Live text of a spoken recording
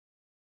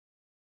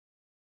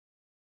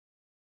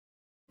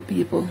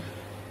people.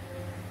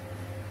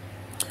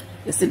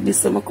 You see,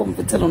 this I'm come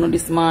to tell you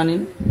this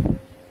morning.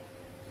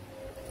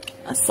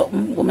 And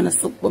something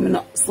I'm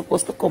not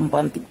supposed to come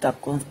on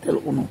TikTok and tell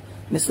you.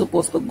 I'm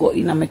supposed to go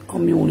in my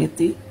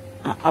community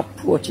and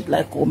approach it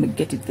like how I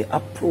get it to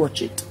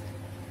approach it.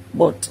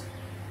 But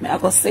I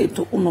go say it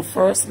to you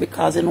first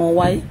because you know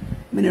why?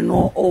 I don't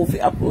know how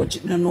to approach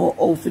it. I don't know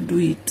how to do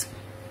it.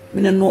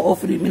 I don't know how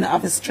to do it. I don't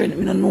have the strength.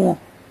 I don't know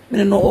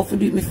how to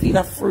do it. I feel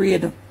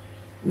afraid.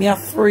 I'm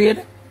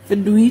afraid to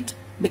do it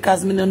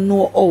because I don't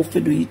know how to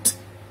do it.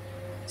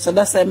 So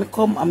that's why I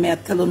come and I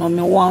tell you,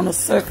 I want to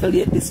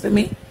circulate this for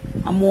me.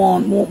 I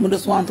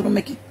just want to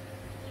make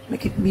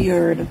it be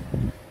heard.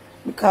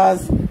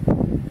 Because I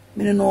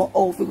don't know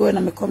how to go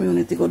in my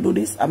community to do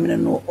this. I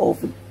don't know how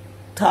to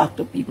talk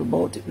to people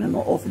about it. I don't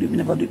know how to do it. I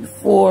never did it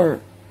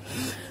before.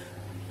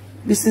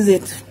 This is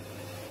it.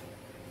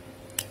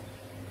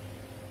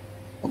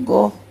 I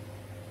go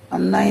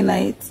on 9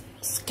 nights,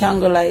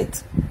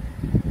 candlelight.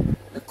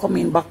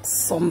 Coming back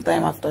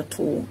sometime after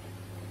 2.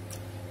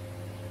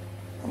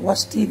 I watch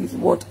TV for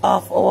about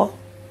half hour.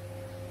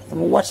 I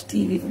watch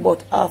TV for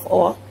about half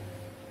hour.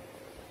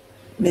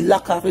 I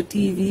lock off the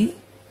TV.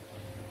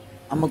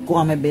 I'm going to go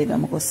on my bed. I'm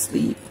going to go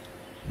sleep.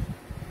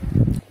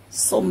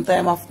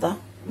 Sometime after, I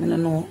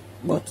don't know,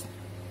 but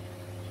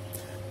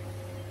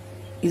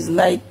it's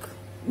like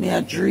me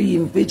a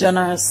dream, vision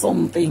or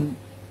something.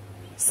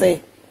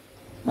 Say,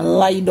 I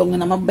lie down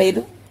in my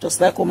bed,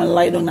 just like how I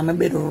lie down in my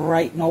bed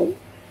right now.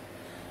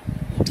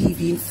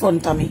 TV in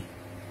front of me.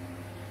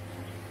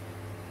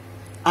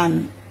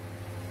 And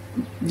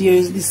there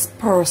is this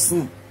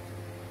person.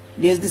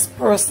 There's this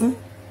person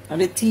on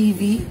the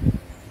TV.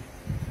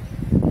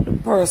 The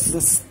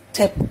person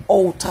step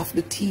out of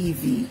the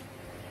TV.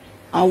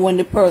 And when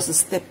the person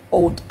step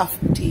out of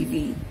the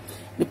TV,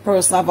 the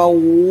person have a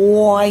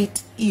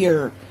white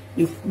ear.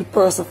 The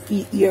person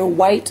feel ear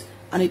white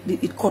and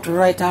it cut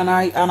right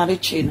on the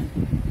chin.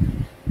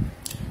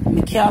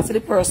 I can't see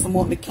the person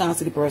mouth, I can't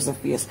see the person's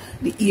face.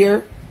 The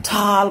ear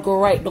tall go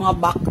right down her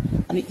back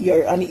and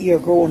the ear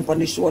go on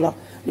the shoulder.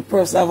 The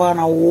person have on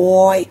a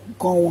white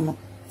gown,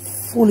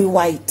 fully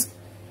white.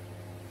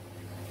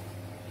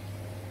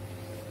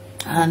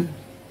 And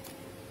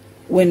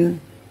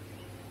when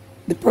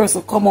the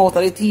person come out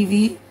of the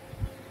TV,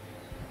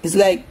 it's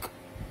like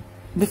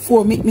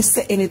before me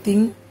say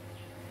anything,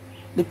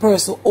 the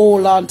person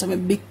hold on to my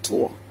big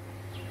toe.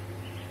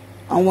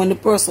 And when the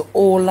person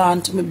hold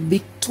on to my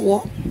big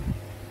toe,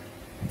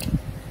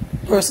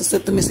 the person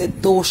said to me,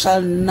 said, "Thou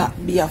shalt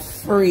not be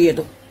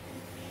afraid."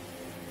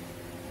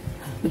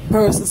 The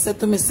person said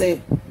to me,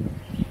 say,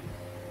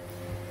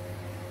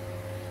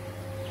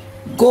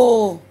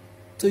 "Go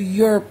to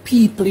your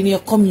people in your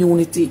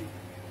community."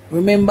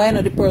 Remember, you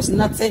know, the person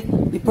not say,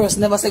 the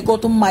person never say go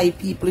to my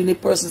people, and the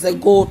person say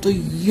go to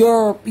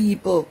your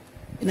people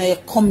in your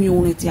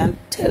community and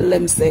tell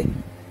them, say,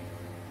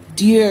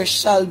 there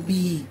shall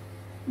be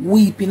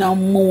weeping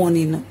and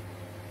mourning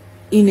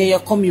in your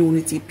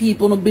community.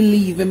 People don't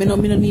believe me. I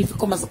don't need to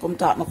come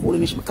talk no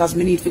foolishness because I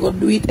need to go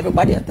do it.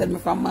 Everybody tell me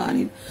from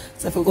morning.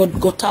 So if I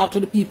go talk to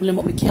the people,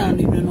 but I can't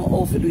do it, I don't know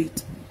how to do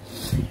it.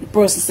 The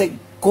person say,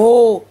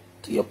 go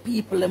to your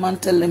people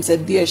and tell them, say,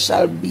 there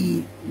shall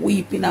be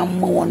weeping and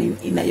mourning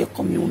in your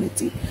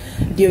community.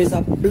 There is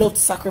a blood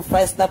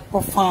sacrifice that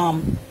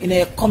performed in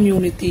your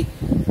community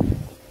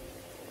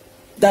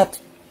that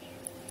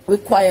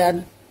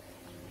required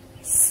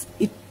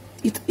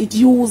it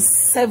used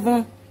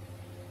 7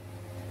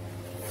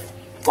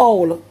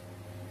 fowl.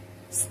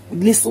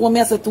 Listen what me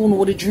I say to you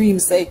what the dream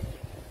say.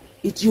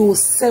 It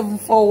used 7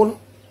 fowl,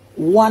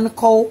 1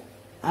 cow,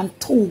 and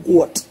 2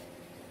 goat.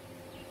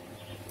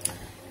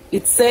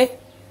 It say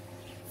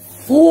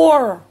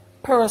 4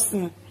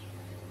 person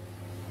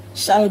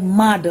shall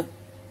mad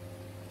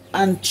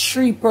and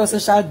 3 person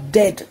shall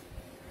dead.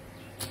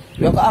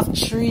 You're gonna have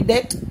 3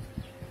 dead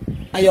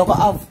and you're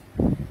gonna have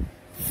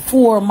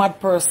 4 mad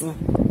person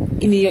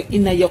in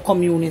your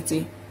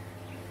community.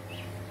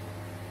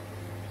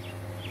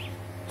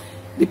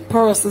 The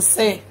person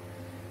say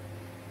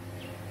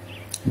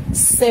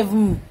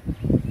 7,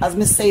 as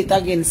me say it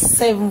again,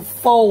 7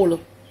 fowl,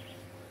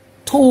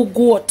 2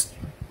 goat,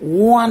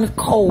 1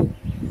 cow.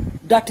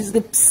 That is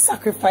the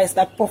sacrifice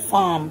that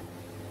performed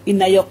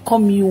in your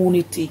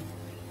community.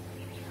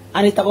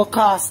 And it will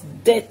cause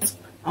death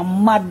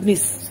and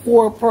madness.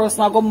 4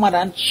 person are go mad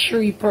and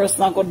 3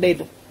 person are go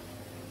dead.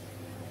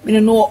 I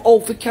don't know how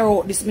to carry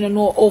out this. I don't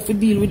know how to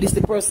deal with this.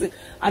 The person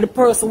and the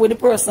person when the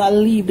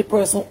person leave, the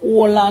person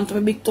hold on to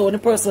my big toe, and the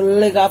person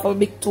leg off my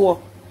big toe.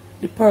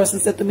 The person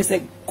said to me,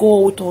 say,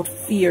 go without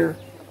fear.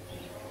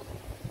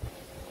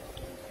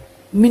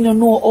 I don't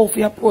know how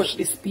to approach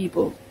these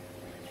people.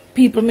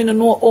 People, I don't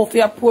know how to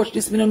approach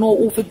this. I don't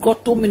know how to go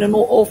to. I don't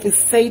know how to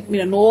say it. I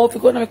don't know how to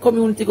go to my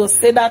community go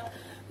say that.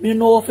 I don't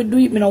know how to do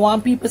it. I don't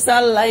want people to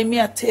say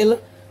lie. I tell.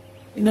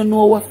 I don't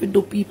know what to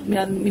do. People,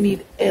 I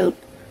need help.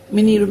 I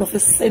need to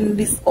send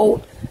this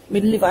out. I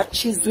live at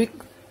Chiswick.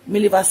 I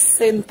live at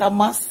St.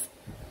 Thomas.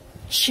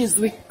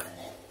 Chiswick,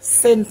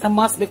 St.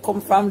 Thomas. I come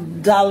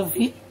from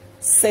Dalvey.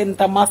 St.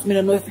 Thomas. I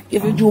don't know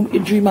if you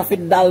dream of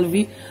it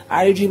Dalvey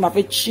or you dream of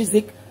it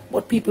Chiswick,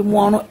 but people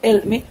want to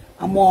help me.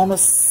 I want to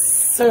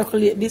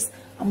circulate this.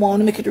 I want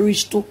to make it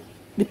reach to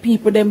the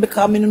people them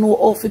because I don't know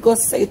how to go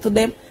say to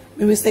them.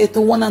 Maybe say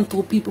to 1 and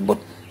 2 people, but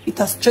it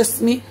has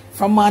stressed me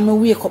from man I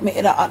wake up my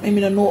head at me.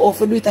 I don't know how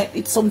to do it.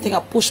 It's something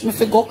that push me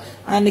to go,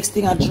 and the next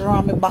thing I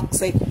draw me back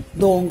say,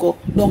 don't go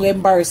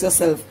embarrass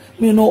yourself.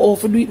 I don't know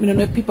how to do it. I don't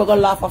know if people are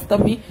gonna laugh after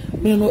me. I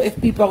don't know if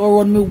people are gonna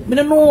run me. I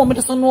don't know. I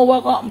just don't know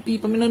what happened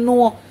people. I don't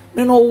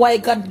know why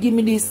God give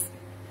me this.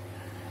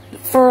 The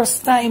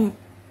first time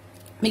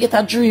I get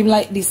a dream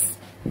like this,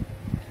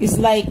 it's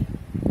like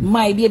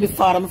my baby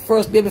father, my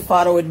first baby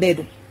father was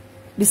dead.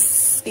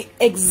 This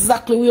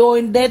exactly we are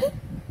in dead.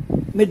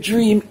 My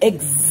dream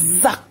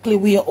exactly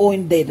we are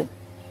in dead.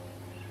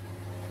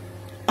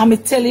 And me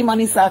tell him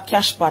and it's a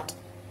cash pot.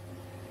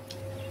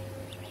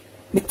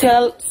 Me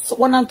tell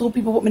 1 and 2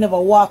 people, but me never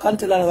walk and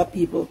tell other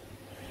people.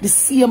 The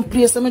same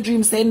place where my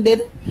dream say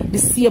dead, the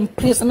same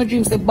place where my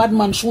dream say bad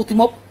man shoot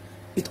him up,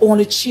 it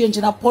only change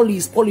in a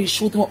police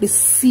shoot him up, the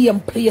same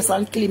place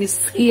and kill him, the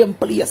same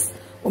place.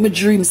 When my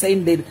dream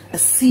saying dead, I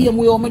see him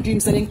where my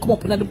dream saying come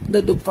up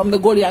from the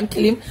gully and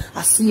kill him.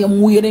 I see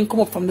him where then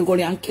come up from the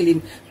gully and kill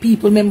him.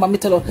 People remember me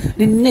tell you,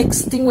 the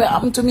next thing will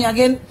happen to me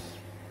again,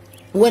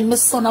 when my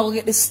son I will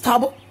get the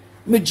stab,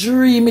 my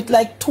dream it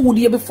like 2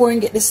 days before he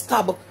get the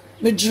stab.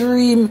 My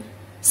dream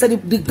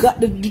said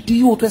the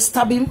youth will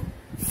stab him.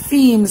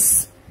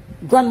 Themes,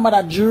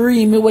 grandmother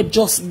dream me was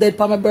just dead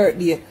for my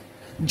birthday.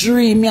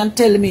 Dream me and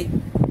tell me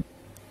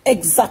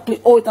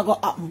exactly how it gonna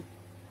happen.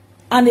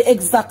 And the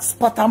exact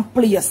spot and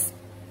place.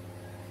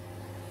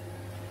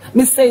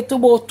 Me say to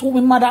my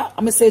mother,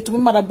 and me say to my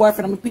mother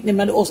boyfriend, and me pick them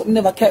in the house. Me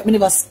never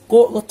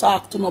go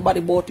talk to nobody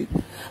about it.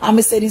 And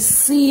me say the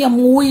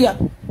same way,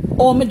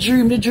 all me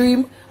dream the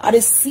dream, and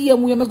the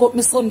same way me got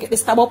my son get the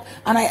stab up,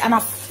 and I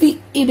feel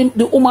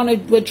the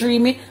woman we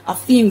dreaming, I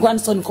feel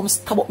grandson come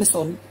stab up my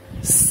son.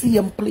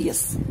 Same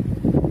place.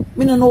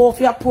 Me don't know how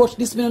to approach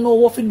this, me don't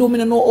know how to do, me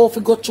don't know how to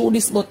go through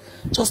this, but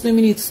trust me,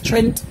 me need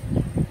strength.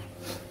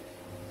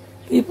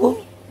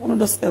 People, wanna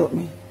just help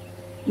me.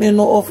 Me don't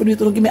know how to do it,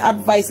 don't give me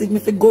advice if me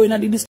for going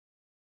and do this.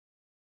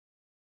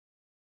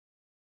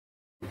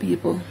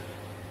 People.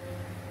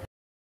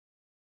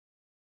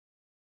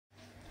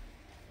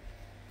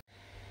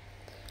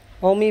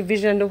 How me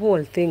vision the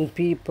whole thing,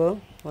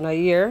 people. On a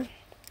year,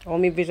 how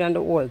me vision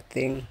the whole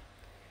thing.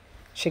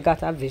 She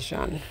got a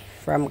vision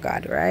from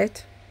God,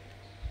 right?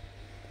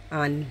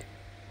 And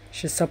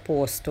she's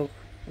supposed to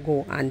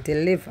go and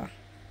deliver.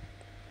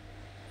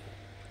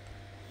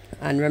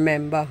 And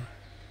remember,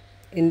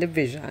 in the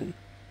vision,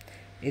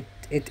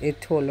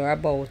 it told her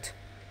about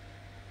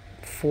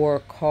 4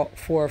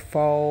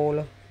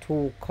 fowl,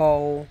 2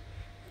 cow,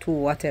 2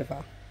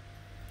 whatever.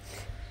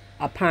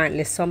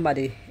 Apparently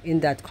somebody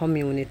in that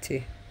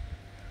community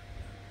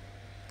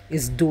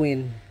is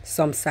doing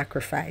some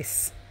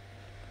sacrifice.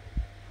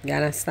 You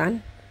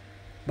understand?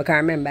 Because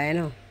remember, you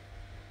know,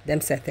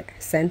 them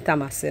St.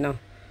 Thomas, you know,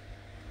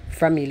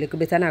 from me, little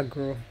bit and I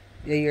grow.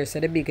 You hear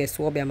so the biggest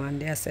Wobia man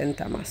there, St.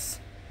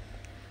 Thomas.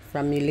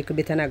 From me, little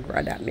bit and I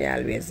grow that me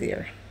always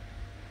hear.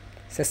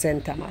 So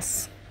St.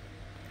 Thomas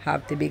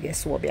have the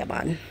biggest Wobia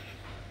man.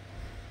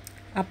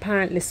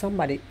 Apparently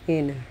somebody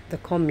in the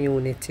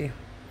community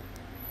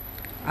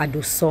I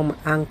do some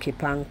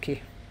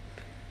hanky-panky.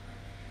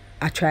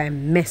 I try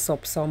and mess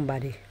up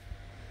somebody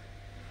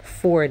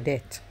for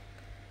that.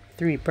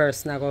 3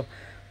 person I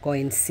go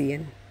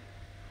insane.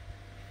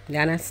 You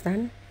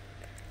understand?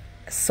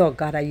 So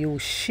God I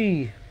use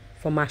she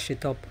for mash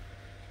it up,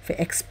 for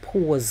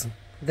expose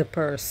the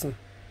person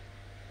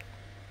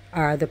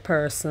or the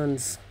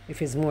persons,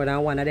 if it's more than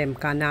one of them,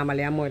 because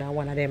normally I'm more than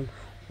one of them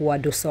who I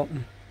do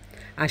something.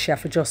 And she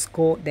have to just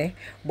go out there,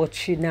 but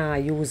she now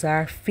use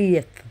her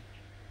faith.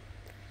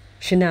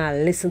 She now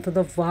listen to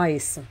the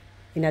voice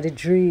in the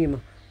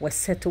dream was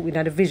set to,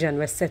 in the vision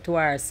was set to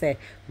her, say,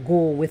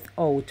 go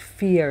without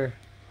fear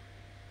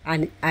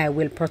and I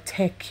will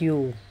protect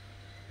you.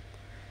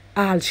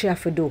 All she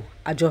have to do,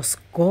 I just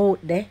go out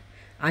there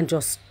and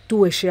just do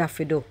what she have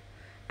to do.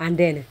 And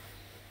then,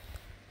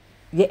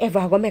 you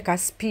ever go make a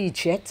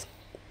speech yet?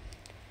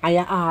 And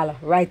you all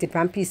write it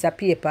on a piece of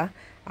paper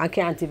and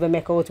can't even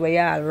make out where you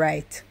all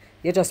write.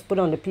 You just put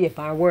on the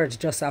paper and words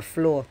just a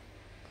flow.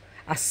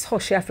 And so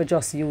she have to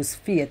just use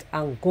faith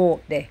and go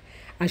out there.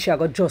 And she have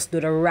to just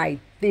do the right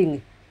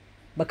thing.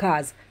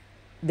 Because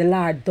the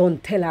Lord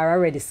don't tell her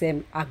already,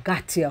 saying, I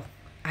got you.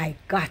 I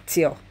got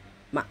you.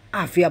 I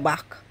have your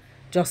back.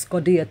 Just go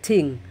do your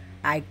thing.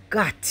 I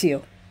got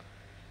you.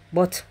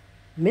 But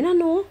me no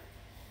know.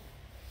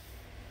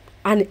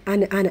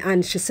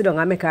 And she sit down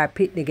and make her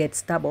picnic get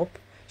stabbed up.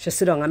 She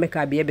sit down and make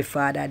her baby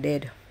father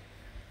dead.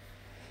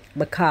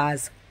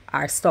 Because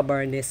her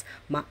stubbornness,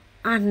 my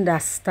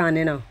understand,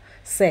 you know,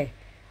 say,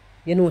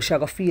 you know, she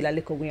go feel a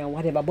little way and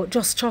whatever, but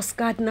just trust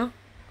God now.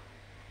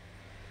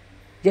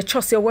 You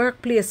trust your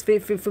workplace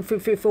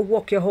for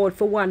work your out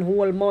for 1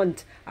 whole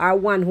month or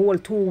 1 whole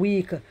 2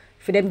 weeks.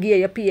 For them give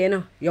you pay, you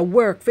know. You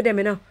work for them,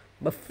 you know.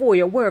 before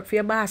you work for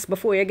your boss,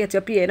 before you get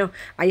your pay, you know,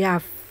 and you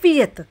have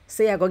faith,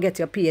 say you go get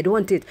your pay,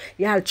 don't it?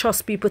 You'll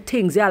trust people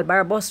things, you'll buy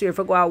a bus here if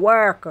you go to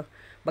work.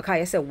 Because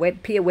you say, when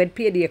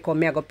pay day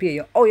come, I go pay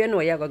you. Oh, you know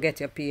you go get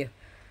your pay.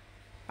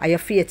 And your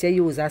faith you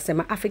use, I say,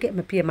 I forget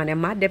my pay, man,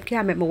 I'm mad, them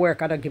can't make me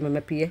work and don't give me my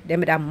pay.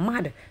 Them are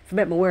mad if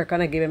make me work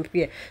and don't give me my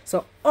pay.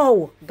 So,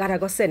 oh, God, I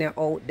go send you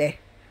out there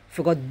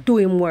for go do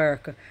him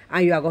work,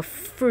 and you are go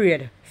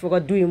afraid for go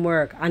do him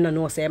work and don't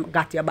know say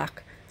got your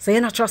back. So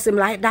you not trust him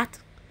like that?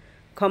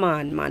 Come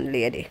on, man,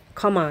 lady.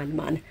 Come on,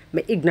 man.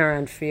 Me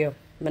ignorant for you.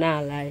 Me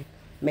not lie.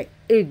 Me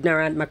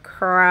ignorant, me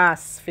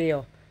cross for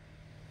you.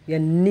 You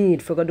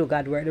need for go do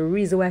God work. The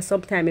reason why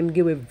sometimes him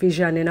give a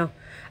vision, you know,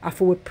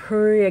 after we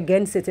pray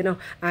against it, you know,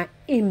 and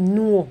him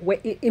know where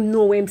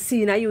him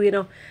see in you, you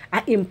know,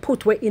 and him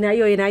put where in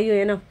you,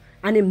 you know,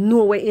 and him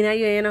know where in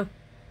you, you know.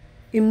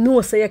 Him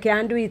know so you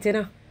can't do it, you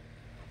know.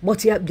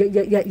 But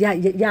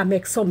you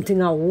make something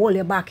and hold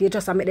you back. You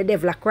just make the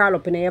devil crawl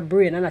up in your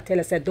brain and I tell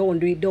you, say, don't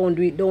do it, don't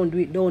do it, don't do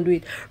it, don't do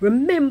it.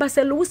 Remember,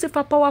 say,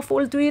 Lucifer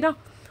powerful to you know.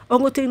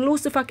 Only thing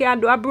Lucifer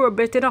can do a bro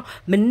bet, you know.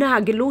 Me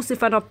nah give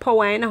Lucifer no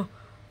power, you know.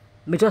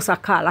 Me just a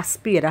call a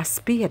spade a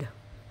spade.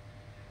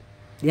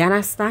 You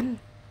understand?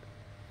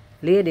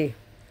 Lady,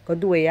 go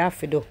do what you have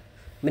to do.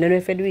 I don't know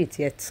if you do it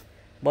yet.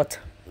 But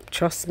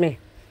trust me,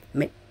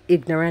 me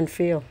ignorant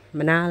for you.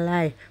 Me nah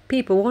lie.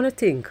 People wanna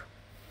think.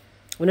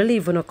 Wanna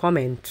leave on a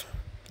comment.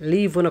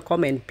 Leave on a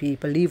comment,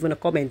 people. Leave on a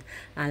comment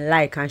and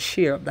like and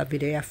share up that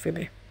video for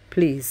me.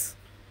 Please.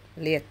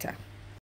 Later.